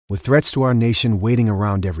With threats to our nation waiting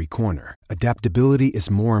around every corner, adaptability is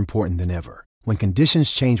more important than ever. When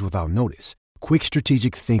conditions change without notice, quick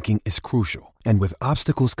strategic thinking is crucial. And with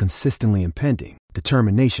obstacles consistently impending,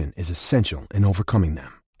 determination is essential in overcoming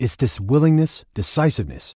them. It's this willingness,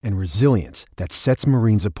 decisiveness, and resilience that sets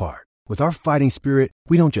Marines apart. With our fighting spirit,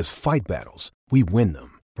 we don't just fight battles, we win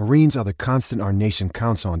them. Marines are the constant our nation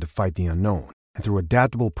counts on to fight the unknown. And through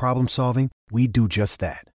adaptable problem solving, we do just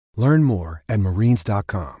that. Learn more at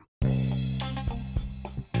marines.com.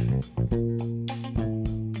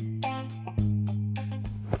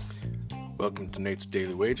 Welcome to Nate's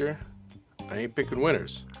Daily Wager. I ain't picking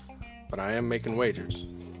winners, but I am making wagers.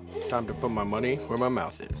 Time to put my money where my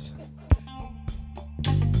mouth is.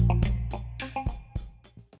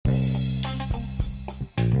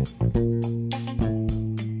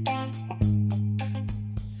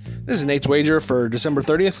 This is Nate's Wager for December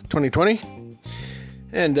 30th, 2020.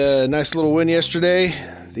 And a nice little win yesterday.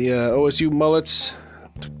 The OSU Mullets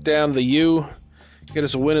took down the U, get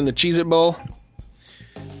us a win in the Cheez-It Bowl.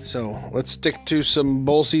 So let's stick to some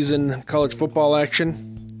bowl season college football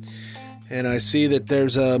action. And I see that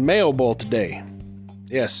there's a Mayo Bowl today.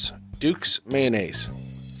 Yes, Duke's Mayonnaise.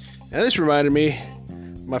 Now this reminded me,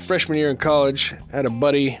 my freshman year in college, I had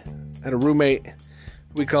a roommate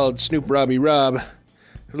we called Snoop Robbie Rob,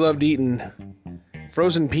 who loved eating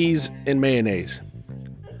frozen peas and mayonnaise.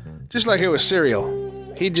 Just like it was cereal.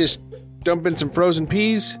 He'd just dump in some frozen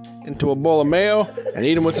peas into a bowl of mayo and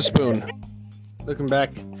eat them with a spoon. Looking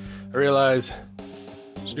back, I realize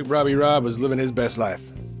Snoop Robbie Rob was living his best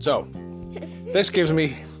life. So, this gives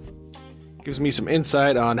me some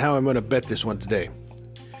insight on how I'm going to bet this one today.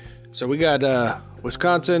 So we got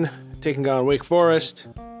Wisconsin taking on Wake Forest.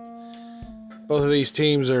 Both of these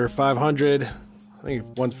teams are 500. I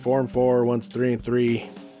think one's 4-4, one's 3-3.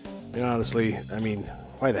 And honestly,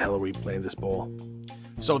 why the hell are we playing this bowl?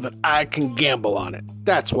 So that I can gamble on it.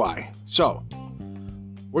 That's why. So,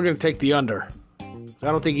 we're going to take the under. I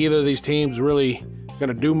don't think either of these teams really going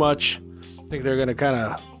to do much. I think they're going to kind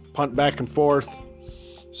of punt back and forth.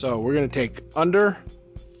 So, we're going to take under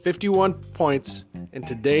 51 points in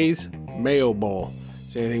today's Mayo Bowl.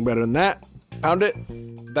 See anything better than that? Pound it.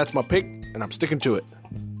 That's my pick, and I'm sticking to it.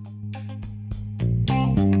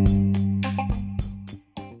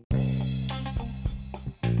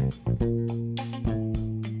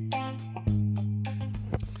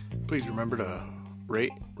 Please remember to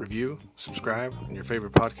rate, review, subscribe in your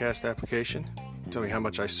favorite podcast application. Tell me how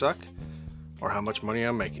much I suck or how much money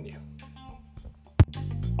I'm making you.